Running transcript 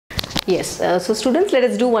Yes, so students, let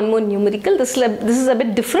us do one more numerical. This is a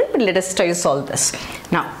bit different, but let us try to solve this.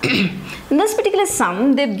 Now, in this particular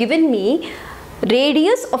sum, they've given me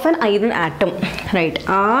radius of an iron atom, right?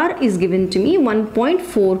 R is given to me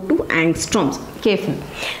 1.42 angstroms. Careful.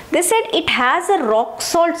 They said it has a rock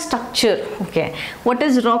salt structure. Okay, what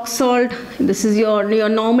is rock salt? This is your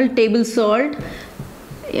normal table salt.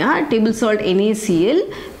 Yeah, table salt NaCl.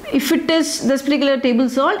 If it is this particular table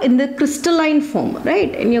salt in the crystalline form,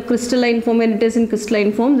 right? In your crystalline form, when it is in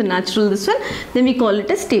crystalline form, the natural this one, then we call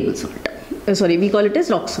it as table salt. Sorry, we call it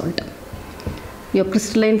as rock salt. Your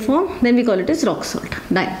crystalline form, then we call it as rock salt.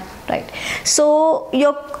 Done. Right. So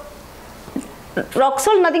your rock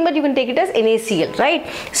salt, nothing but you can take it as NaCl, right?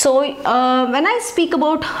 So when I speak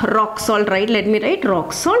about rock salt, right, let me write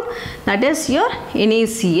rock salt, that is your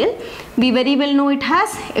NaCl. We very well know it has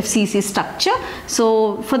FCC structure.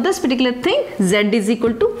 So for this particular thing, Z is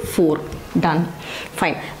equal to 4. Done.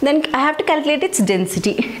 Fine. Then I have to calculate its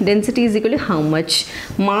density. Density is equal to how much?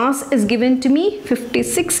 Mass is given to me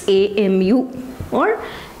 56 AMU or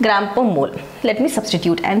gram per mole. Let me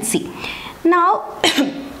substitute and see. Now,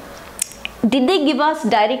 did they give us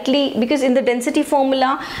directly, because in the density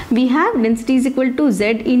formula we have density is equal to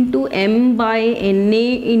Z into M by Na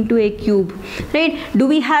into A cube, right? Do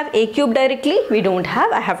we have A cube directly? We don't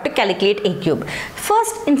have. I have to calculate A cube.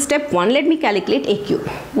 First, in step 1, let me calculate A cube.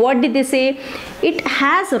 What did they say? It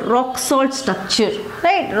has rock salt structure,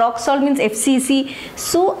 right? Rock salt means FCC.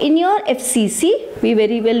 So in your FCC, we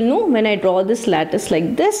very well know when I draw this lattice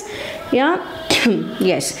like this, yeah,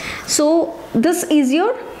 yes. So this is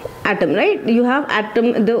your atom, right? You have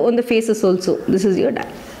atom on the faces also. This is your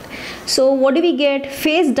diagonal. So what do we get?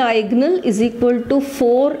 Face diagonal is equal to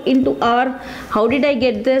 4 into R. How did I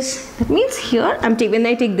get this? That means here when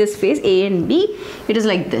I take this face A and B, it is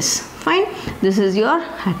like this. Fine. This is your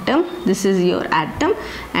atom. This is your atom,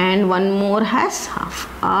 and one more has half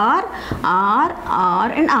R, R,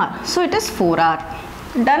 R, and R. So it is 4R.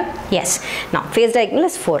 Done? Yes. Now face diagonal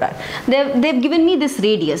is 4R. They've given me this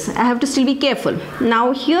radius. I have to still be careful.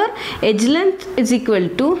 Now here edge length is equal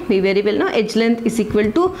to, we very well know edge length is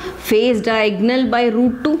equal to face diagonal by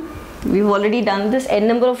root 2. We've already done this n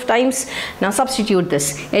number of times. Now substitute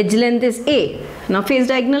this. Edge length is A. Now face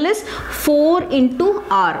diagonal is 4 into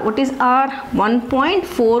R. What is R?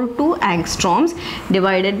 1.42 angstroms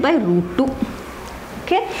divided by root 2.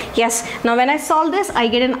 Okay, yes. Now when I solve this, I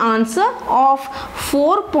get an answer of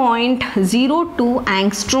 4.02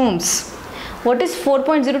 angstroms. What is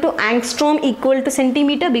 4.02 angstrom equal to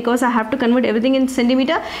centimeter? Because I have to convert everything in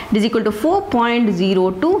centimeter. It is equal to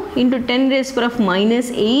 4.02 into 10 raised to the power of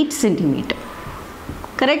 -8 centimeter.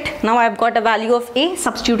 Correct? Now I have got a value of A.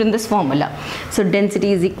 Substitute in this formula. So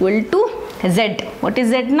density is equal to Z. What is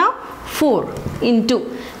Z now? 4 into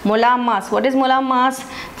molar mass. What is molar mass?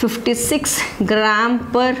 56 gram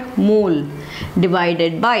per mole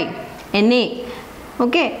divided by Na.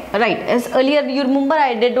 Okay, right. As earlier you remember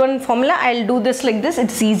I did one formula. I'll do this like this.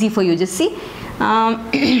 It's easy for you. Just see. Na,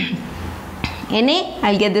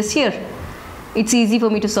 I'll get this here. It's easy for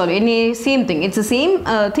me to solve. Na, same thing. It's the same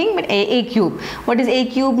thing, but A cube. What is A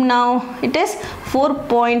cube now? It is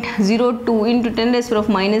 4.02 into 10 raised to the power of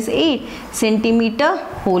 -8 centimeter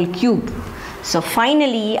whole cube. So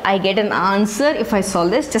finally I get an answer if I solve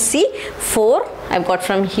this. Just see, 4 I've got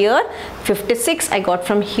from here, 56 I got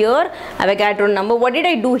from here. I've got a number. What did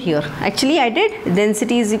I do here? Actually I did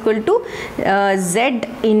density is equal to Z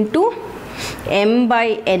into M by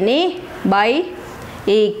Na by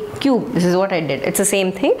A cube. This is what I did. It's the same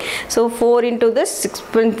thing. So 4 into this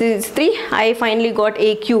 6.3, I finally got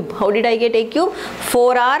A cube. How did I get A cube?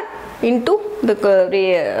 4R into the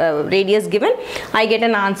radius given. I get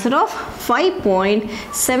an answer of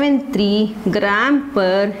 5.73 gram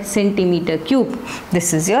per centimeter cube. This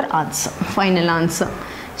is your answer, final answer.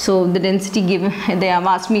 So the density given, they have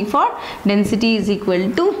asked me for, density is equal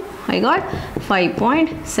to, I got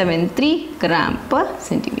 5.73 gram per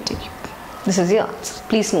centimeter cube. This is your answer.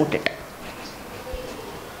 Please note it.